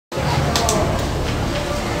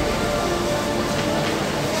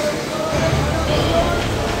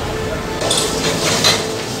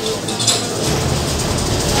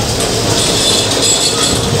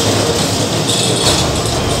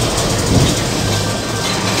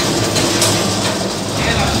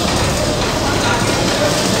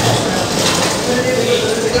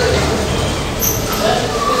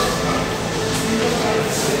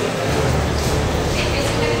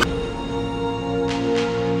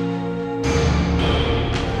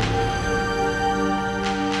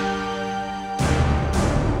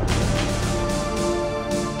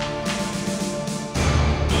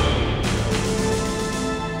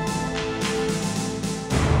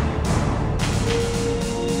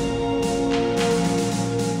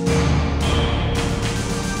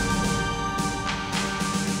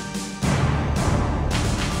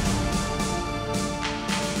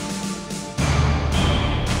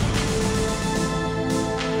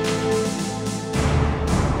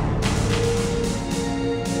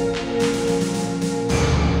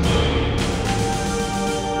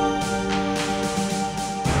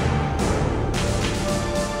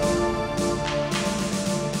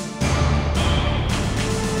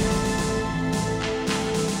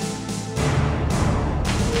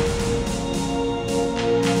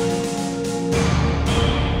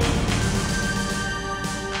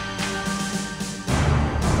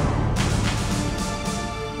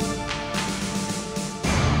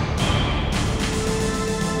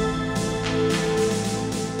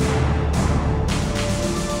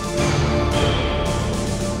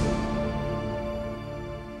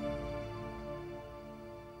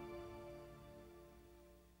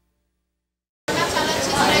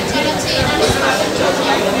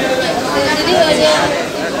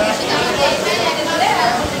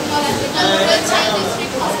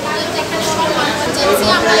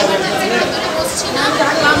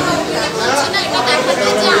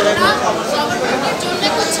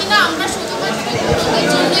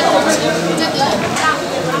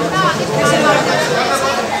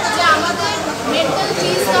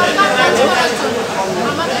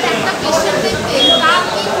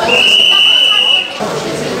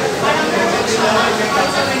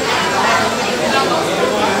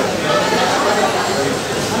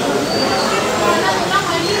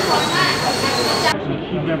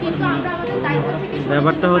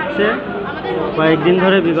ব্যাপারটা হচ্ছে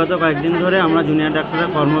বিগত কয়েকদিন ধরে আমরা জুনিয়র ডাক্তাররা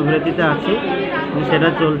কর্মবিরতিতে আছি, সেটা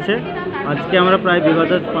চলছে। আজকে আমরা প্রায়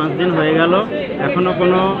বিগত 5 দিন হয়ে গেল, এখনও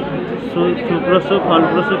কোনো সুপ্রসূ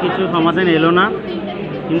ফলপ্রসূ কিছু সমাধান এলো না।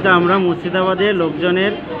 কিন্তু আমরা মুর্শিদাবাদের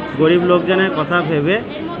গরিব লোকজনের কথা ভেবে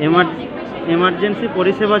এমার্জেন্সি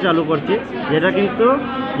পরিষেবা চালু করছি,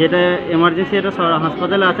 যেটা এমার্জেন্সি এটা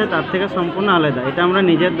হাসপাতালে আছে তার থেকে সম্পূর্ণ আলাদা। এটা আমরা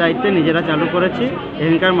নিজের দায়িত্বে নিজেরা চালু করেছি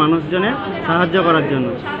এখানকার মানুষজনের সাহায্য করার জন্য।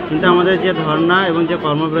 কিন্তু আমাদের যে ধর্না এবং যে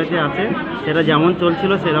কর্মবিরতি আছে সেটা যেমন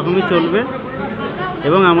চলছিল সেরকমই চলবে।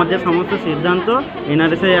 এবং আমাদের সমস্ত সিদ্ধান্ত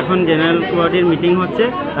এনআরএসে এখন জেনারেল বডির মিটিং হচ্ছে,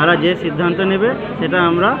 তারা যে সিদ্ধান্ত নেবে সেটা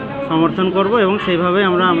আমরা সমর্থন করব এবং সেইভাবে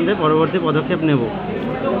আমরা আমাদের পরবর্তী পদক্ষেপ নেব।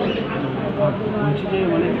 বলছি যে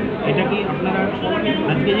এটা কি আপনারা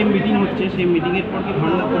আজকে যে মিটিং হচ্ছে সেই মিটিংয়ের পর কি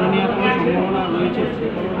ধর্ণা তুলে নেওয়ার কোনো সম্ভাবনা রয়েছে?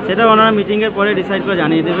 সেটা ওনারা মিটিংয়ের পরে ডিসাইড করে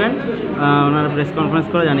জানিয়ে দেবেন, ওনারা প্রেস কনফারেন্স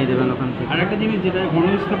করে জানিয়ে দেবেন ওখান থেকে। আর একটা জিনিস, যেটা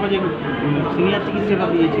গণইস্তফা যে সিনিয়র চিকিৎসকরা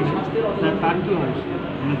দিয়েছিল তার কি হয়?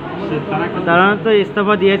 তারা তো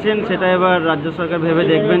ইস্তফা দিয়েছেন, সেটা এবার রাজ্য সরকার ভেবে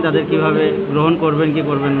দেখবেন তাদের কিভাবে গ্রহণ করবেন কি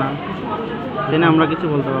করবেন না, সেটা আমরা কিছু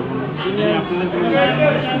বলতে পারবো না।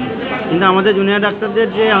 কিন্তু আমাদের জুনিয়র ডাক্তারদের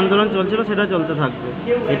যে আন্দোলন চলছিল সেটা চলতে থাকবে।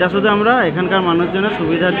 এটা শুধু আমরা এখানকার মানুষজনের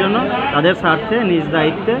সুবিধার জন্য, তাদের স্বার্থে নিজ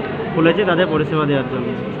দায়িত্বে খুলেছি তাদের পরিষেবা দেওয়ার জন্য।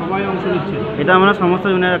 সবাই অংশ নিচ্ছে এটা আমরা সমস্ত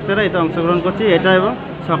জুনিয়র ডাক্তাররা এতে অংশগ্রহণ করছি। এটা এবং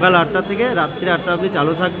সকাল 8টা থেকে রাত্রি 8টা অবধি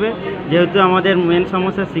চালু থাকবে। যেহেতু আমাদের মেন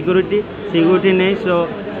সমস্যা সিকিউরিটি নেই, সো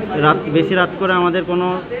বেশি রাত করে আমাদের কোনো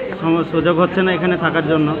সুযোগ হচ্ছে না এখানে থাকার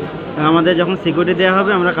জন্য। আমাদের যখন সিকিউরিটি দেওয়া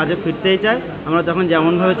হবে আমরা কাজে ফিরতেই চাই, আমরা তখন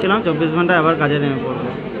যেমনভাবে ছিলাম 24 ঘন্টায় আবার কাজে নেমে পড়বো।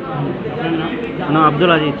 না,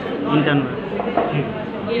 আব্দুল আজিজ, ইন্টার্ন।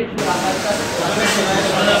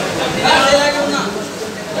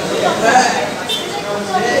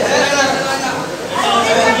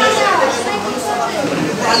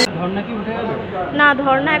 না,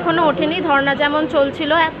 ধর্ণা এখনো ওঠেনি। ধর্ণা যেমন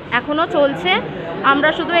চলছিল এখনো চলছে। আমরা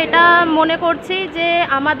শুধু এটা মনে করছি যে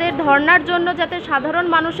আমাদের ধর্ণার জন্য যাতে সাধারণ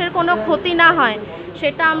মানুষের কোনো ক্ষতি না হয়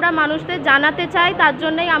সেটা আমরা মানুষদের জানাতে চাই। তার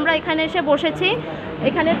জন্যই আমরা এখানে এসে বসেছি।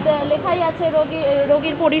 এখানে লেখাই আছে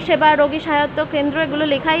রোগীর পরিষেবা, রোগী সহায়ত্ব কেন্দ্র, এগুলো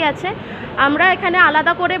লেখাই আছে। আমরা এখানে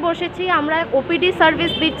আলাদা করে বসেছি, আমরা ওপিডি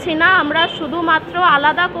সার্ভিস দিচ্ছি না। আমরা শুধুমাত্র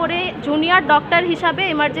আলাদা করে জুনিয়র ডক্টর হিসাবে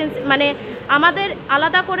এমার্জেন্সি আমাদের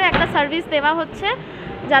আলাদা করে একটা সার্ভিস দেওয়া হচ্ছে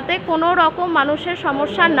যাতে কোনো রকম মানুষের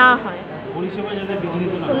সমস্যা না হয়,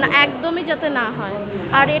 একদমই যাতে না হয়।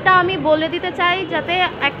 আর এটা আমি বলে দিতে চাই, যাতে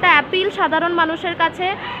একটা অ্যাপিল সাধারণ মানুষের কাছে,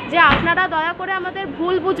 যে আপনারা দয়া করে আমাদের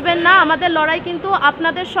ভুল বুঝবেন না। আমাদের লড়াই কিন্তু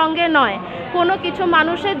আপনাদের সঙ্গে নয়। কোনো কিছু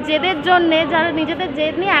মানুষের জেদের জন্যে, যারা নিজেদের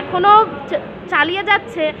জেদ নিয়ে এখনও চালিয়ে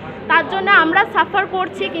যাচ্ছে, তার জন্য আমরা সাফার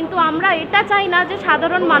করছি। কিন্তু আমরা এটা চাই না যে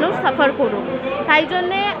সাধারণ মানুষ সাফার করুক। তাই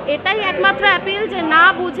জন্যে এটাই একমাত্র অ্যাপিল, যে না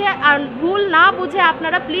বুঝে আর ভুল না বুঝে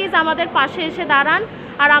আপনারা প্লিজ আমাদের পাশে এসে দাঁড়ান।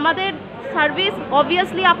 আর আমাদের সার্ভিস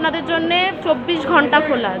অবভিয়াসলি আপনাদের জন্য 24 ঘন্টা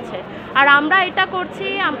খোলা আছে। আর আমরা এটা করছি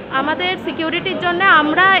আমাদের সিকিউরিটির জন্য।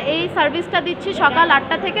 আমরা এই সার্ভিসটা দিচ্ছি সকাল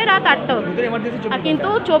 8টা থেকে রাত 8টা অবধি, কিন্তু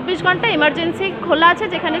 24 ঘন্টা এমার্জেন্সি খোলা আছে,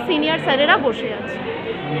 যেখানে সিনিয়র স্যারেরা বসে আছে।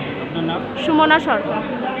 সুমনা সরকার।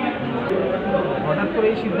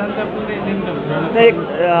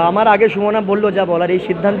 আমার আগে সুমনা বললো যা বলার, এই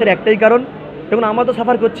সিদ্ধান্তের একটাই কারণ, দেখুন আমরা তো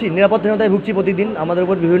সাফার করছি, নিরাপত্তাহীনতায় ভুগছি প্রতিদিন, আমাদের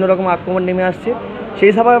উপর বিভিন্ন রকম আক্রমণ নেমে আসছে।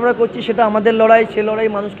 সেই সাফার আমরা করছি, সেটা আমাদের লড়াই। সে লড়াই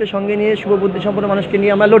মানুষকে সঙ্গে নিয়ে, শুভবুদ্ধি সম্পন্ন মানুষকে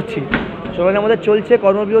নিয়ে আমরা লড়ছি। সবাই আমাদের চলছে,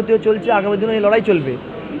 কর্মবিরতিও চলছে, আগামী দিনে এই লড়াই চলবে।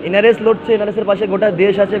 এনআরএস লড়ছে, এনআরএসের পাশে গোটা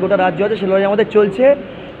দেশ আছে, গোটা রাজ্য আছে, সে লড়াই আমাদের চলছে।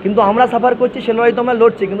 কিন্তু আমরা সাফার করছি, সে লড়াই তো আমরা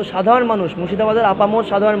লড়ছি। কিন্তু সাধারণ মানুষ, মুর্শিদাবাদের আপামর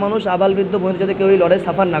সাধারণ মানুষ, আবাল বৃদ্ধ বন্ধু, যাতে কেউ এই লড়াই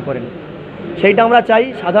সাফার না করেন, সেইটা আমরা চাই।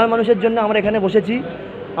 সাধারণ মানুষের জন্য আমরা এখানে বসেছি।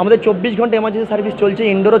 আমাদের 24 ঘন্টা এমার্জেন্সি সার্ভিস চলছে,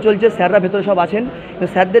 ইনডোরও চলছে, স্যাররা ভেতরে সব আছেন। কিন্তু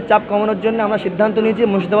স্যারদের চাপ কমানোর জন্য আমরা সিদ্ধান্ত নিয়েছি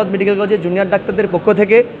মুর্শিদাবাদ মেডিকেল কলেজের জুনিয়র ডাক্তারদের পক্ষ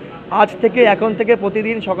থেকে, আজ থেকে এখন থেকে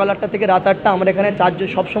প্রতিদিন সকাল 8টা থেকে রাত 8টা আমরা এখানে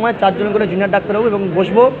সবসময় 4 জন করে জুনিয়র ডাক্তার হবো এবং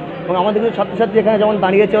বসবো। এবং আমাদের কিছু ছাত্রছাত্রী এখানে যেমন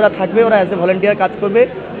দাঁড়িয়েছে, ওরা থাকবে, ওরা অ্যাজ এ ভলেন্টিয়ার কাজ করবে,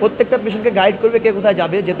 প্রত্যেকটা পেশেন্টকে গাইড করবে কে কোথায়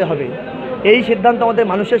যেতে হবে। এই সিদ্ধান্ত আমাদের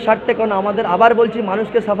মানুষের স্বার্থে, কারণ আমাদের আবার বলছি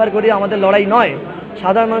মানুষকে সাফার করিয়ে আমাদের লড়াই নয়,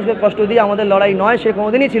 সাধারণ মানুষকে কষ্ট দিয়ে আমাদের লড়াই নয়, সে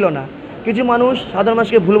কোনোদিনই ছিল না। কিছু মানুষ সাধারণ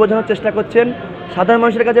মানুষকে ভুল বোঝানোর চেষ্টা করছেন। সাধারণ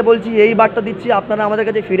মানুষের কাছে বলছি, এই বার্তা দিচ্ছি, আপনারা আমাদের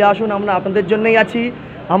কাছে ফিরে আসুন, আমরা আপনাদের জন্যই আছি।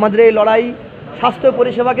 আমাদের এই লড়াই স্বাস্থ্য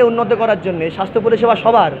পরিষেবাকে উন্নত করার জন্যে। স্বাস্থ্য পরিষেবা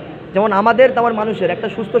সবার, যেমন আমাদের তেমন মানুষের একটা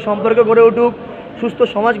সুস্থ সম্পর্ক গড়ে উঠুক, সুস্থ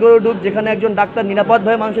সমাজ গড়ে উঠুক, যেখানে একজন ডাক্তার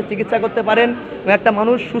নিরাপদভাবে মানুষের চিকিৎসা করতে পারেন এবং একটা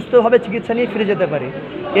মানুষ সুস্থভাবে চিকিৎসা নিয়ে ফিরে যেতে পারে।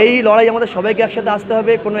 এই লড়াই আমাদের সবাইকে একসাথে আসতে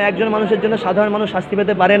হবে। কোনো একজন মানুষের জন্য সাধারণ মানুষ শাস্তি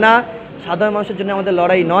পেতে পারে না। সাধারণ মানুষের জন্য আমাদের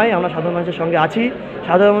লড়াই নয়, আমরা সাধারণ মানুষের সঙ্গে আছি।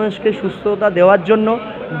 সাধারণ মানুষকে সুস্থতা দেওয়ার জন্য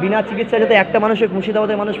বিনা চিকিৎসায় যাতে একটা মানুষের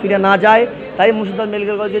মুর্শিদাবাদের মানুষ ফিরে না যায়, তাই মুর্শিদাবাদ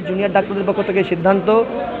মেডিকেল কলেজের জুনিয়র ডাক্তারদের পক্ষ থেকে সিদ্ধান্ত,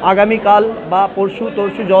 আগামীকাল বা পরশু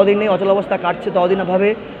যতদিন নেই অচল অবস্থা কাটছে ততদিনভাবে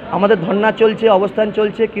আমাদের ধর্না চলছে, অবস্থান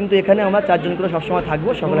চলছে, কিন্তু এখানে আমরা 4 জন করে সবসময় থাকবো,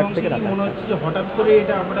 সকাল 8 থেকে রাত 8। মনে হচ্ছে যে হঠাৎ করে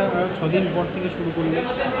এটা আমরা 6 দিন পর থেকে শুরু করলে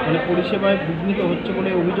মানে পরিষেবায় বিঘ্নিত হচ্ছে বলে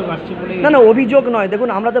অভিযোগ আসছে বলে। না, অভিযোগ নয়। দেখুন,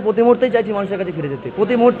 আমরা তো প্রতি মুহূর্তেই চাইছি মানুষের কাছে ফিরে যেতে,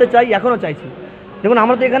 প্রতি মুহূর্তে চাই, এখনও চাইছি। দেখুন,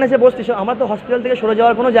 আমরা তো এখানে এসে বসছি, আমরা তো হসপিটাল থেকে সরে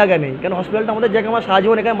যাওয়ার কোনো জায়গা নেই, কারণ হসপিটালটা আমাদের জায়গা। আমরা সারা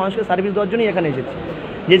জীবন এখানে মানুষকে সার্ভিস দেওয়ার জন্যই এখানে এসেছি।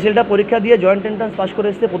 যে ছেলেটা পরীক্ষা দিয়ে জয়েন্ট এন্ট্রান্স পাস করে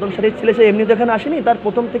এসেছে, প্রথম সারির ছেলে, সে এমনি তো এখানে আসেনি, তার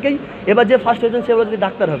প্রথম থেকেই এবার যে ফার্স্ট হয়েছেন সে যদি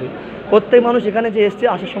ডাক্তার হবে। প্রত্যেক মানুষ এখানে যে এসছে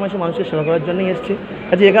আসার সময় সে মানুষের সেবা করার জন্যই এসছে।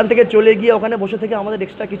 আচ্ছা, এখান থেকে চলে গিয়ে ওখানে বসে থেকে আমাদের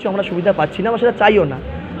এক্সট্রা কিছু আমরা সুবিধা পাচ্ছি না, আমরা সেটা চাইও না।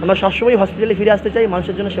 আমরা সবসময় হসপিটালে ফিরে আসতে চাই,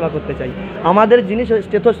 মানুষের জন্য সেবা করতে চাই। আমাদের জিনিস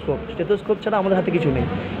স্টেথোস্কোপ ছাড়া আমাদের হাতে কিছু নেই।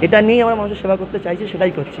 এটা নিয়ে আমরা মানুষের সেবা করতে চাইছি,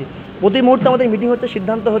 সেটাই করছি। প্রতি মুহূর্তে আমাদের মিটিং হচ্ছে,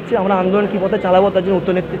 সিদ্ধান্ত হচ্ছে, আমরা আন্দোলন কী পথে চালাবো তার জন্য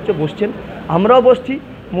উত্তর নেতৃত্ব বসছেন, আমরাও বসছি।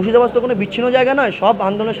 মুর্শিদাবাদ তো কোনো বিচ্ছিন্ন জায়গা নয়, সব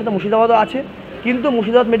আন্দোলনের সাথে মুর্শিদাবাদও আছে। কিন্তু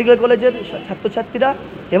মুর্শিদাবাদ মেডিকেল কলেজের ছাত্রছাত্রীরা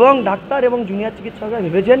এবং ডাক্তার এবং জুনিয়র চিকিৎসকরা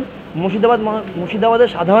ভেবেছেন মুর্শিদাবাদের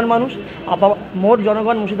সাধারণ মানুষ, মোট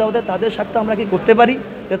জনগণ মুর্শিদাবাদের, তাদের স্বার্থে আমরা কি করতে পারি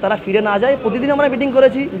যে তারা ফিরে না যায়। প্রতিদিন আমরা মিটিং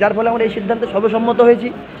করেছি, যার ফলে আমরা এই সিদ্ধান্তে সর্বসম্মত হয়েছি।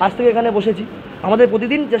 আজ থেকে এখানে বসেছি, আমাদের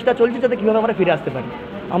প্রতিদিন চেষ্টা চলছে যাতে কীভাবে আমরা ফিরে আসতে পারি।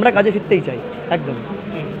 আমরা কাজে ফিরতেই চাই, একদম।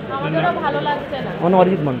 আমাদেরও ভালো লাগছে না। আমার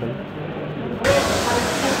অরিজিৎ মণ্ডল।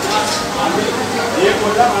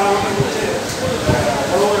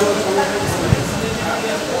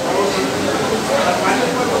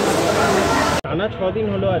 টানা 6 দিন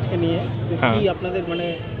হলো আজকে নিয়ে, কি আপনাদের মানে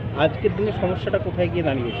আজকের দিনে সমস্যাটা কোথায় গিয়ে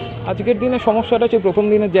দাঁড়িয়েছে? আজকের দিনে সমস্যাটা হচ্ছে প্রথম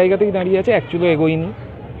দিনের জায়গাতেই দাঁড়িয়ে আছে, অ্যাকচুয়ালি এগোয়নি।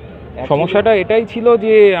 সমস্যাটা এটাই ছিল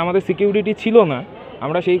যে আমাদের সিকিউরিটি ছিল না,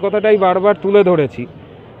 আমরা সেই কথাটাই বারবার তুলে ধরেছি।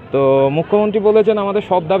 তো মুখ্যমন্ত্রী বলেছেন আমাদের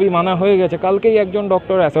সব দাবি মানা হয়ে গেছে। কালকেই একজন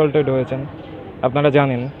ডক্টর অ্যাসল্টেড হয়েছেন, আপনারা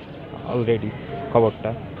জানেন অলরেডি খবরটা।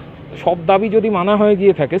 সব দাবি যদি মানা হয়ে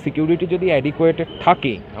গিয়ে থাকে, সিকিউরিটি যদি অ্যাডিকুয়েটেড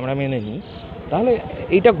থাকে, আমরা মেনে নিই, তাহলে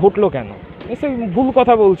এইটা ঘটলো কেন? নিশ্চয়ই ভুল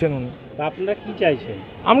কথা বলছেন উনি। তা আপনারা কি চাইছেন?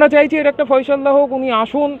 আমরা চাইছি এর একটা ফয়সালা হোক, উনি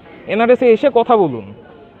আসুন, এনআরএসে এসে কথা বলুন।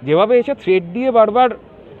 যেভাবে এসে থ্রেট দিয়ে বারবার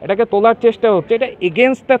এটাকে তোলার চেষ্টা হচ্ছে, এটা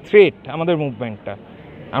এগেনস্ট দ্য থ্রেট আমাদের মুভমেন্টটা।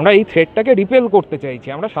 আমরা এই থ্রেটটাকে রিপেল করতে চাইছি।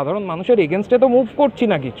 আমরা সাধারণ মানুষের এগেনস্টে তো মুভ করছি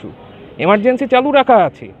না কিছু। এমার্জেন্সি চালু রাখা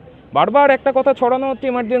আছে, বারবার একটা কথা ছড়ানো হচ্ছে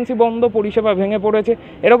এমার্জেন্সি বন্ধ, পরিষেবা ভেঙে পড়েছে,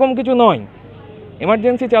 এরকম কিছু নয়।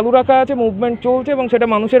 এমার্জেন্সি চালু রাখা আছে, মুভমেন্ট চলছে এবং সেটা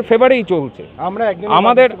মানুষের ফেভারেই চলছে।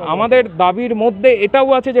 আমাদের দাবির মধ্যে এটাও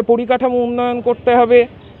আছে যে পরিকাঠামো উন্নয়ন করতে হবে,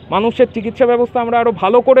 মানুষের চিকিৎসা ব্যবস্থা আমরা আরও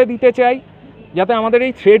ভালো করে দিতে চাই, যাতে আমাদের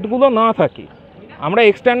এই থ্রেটগুলো না থাকে। আমরা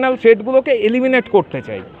এক্সটার্নাল থ্রেটগুলোকে এলিমিনেট করতে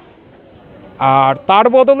চাই। আর তার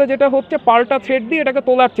বদলে যেটা হচ্ছে, পাল্টা থ্রেট দিয়ে এটাকে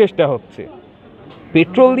তোলার চেষ্টা হচ্ছে।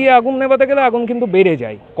 পেট্রোল দিয়ে আগুন নেভাতে গেলে আগুন কিন্তু বেড়ে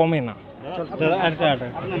যায়, কমে না।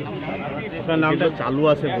 আপনার নামটা চালু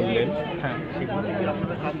আছে বললেন,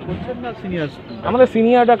 আমাদের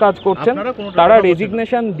সিনিয়ররা কাজ করছেন, তারা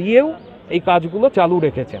রেজিগনেশন দিয়েও এই কাজগুলো চালু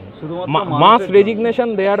রেখেছেন। মাস রেজিগনেশন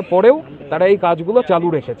দেওয়ার পরেও তারা এই কাজগুলো চালু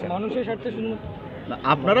রেখেছেন।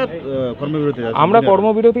 আপনারা কর্মবিরতি? আমরা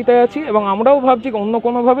কর্মবিরতিতে আছি এবং আমরাও ভাবছি অন্য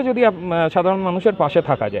কোনোভাবে যদি সাধারণ মানুষের পাশে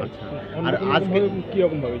থাকা যায়। আর আজকে কি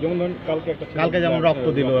রকম ভাবে, যেমন কালকে যেমন রক্ত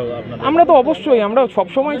দিল, আমরা তো অবশ্যই, আমরা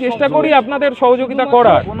সবসময় চেষ্টা করি আপনাদের সহযোগিতা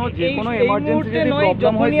করার। যে কোনো এমার্জেন্সি যদি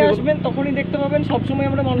প্রবলেম হয় আসবেন তখনই দেখতে পাবেন, সবসময়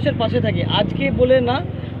আমরা মানুষের পাশে থাকি। আজকে বলে না,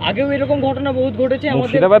 আগেও এরকম ঘটনা বহুত ঘটেছে।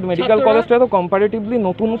 মুর্শিদাবাদ মেডিকেল কলেজটা তো কম্পারেটিভলি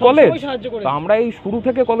নতুন কলেজ, তো আমরা এই শুরু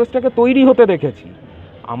থেকে কলেজটাকে তৈরি হতে দেখেছি।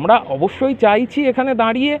 আমরা অবশ্যই চাইছি এখানে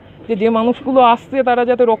দাঁড়িয়ে যে মানুষগুলো আসছে তারা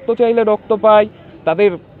যাতে রক্ত চাইলে রক্ত পায়,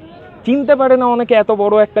 তাদের চিনতে পারে না অনেকে এত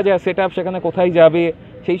বড় একটা যে সেট আপ, সেখানে কোথায় যাবে,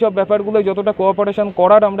 সেই সব ব্যাপারগুলো যতটা কোঅপারেশন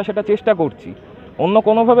করার আমরা সেটা চেষ্টা করছি। অন্য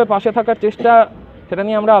কোনোভাবে পাশে থাকার চেষ্টা, সেটা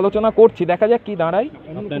নিয়ে আমরা আলোচনা করছি, দেখা যাক কি দাঁড়ায়।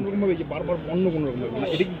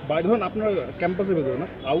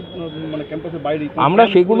 আমরা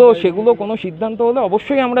সেগুলো কোনো সিদ্ধান্ত হলে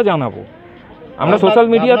অবশ্যই আমরা জানাবো, আমরা সোশ্যাল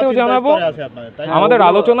মিডিয়াতেও জানাবো। আমাদের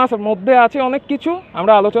আলোচনার মধ্যে আছে অনেক কিছু,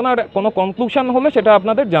 আমরা আলোচনার কোনো কনক্লুশন হলে সেটা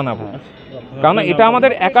আপনাদের জানাবো, কারণ এটা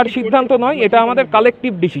আমাদের একার সিদ্ধান্ত নয়, এটা আমাদের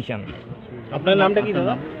কালেকটিভ ডিসিশন। আপনার নামটা কি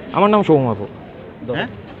দাদা? আমার নাম সৌমাভ।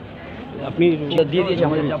 আপনি দিয়ে দিয়েছি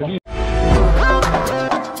আমাদের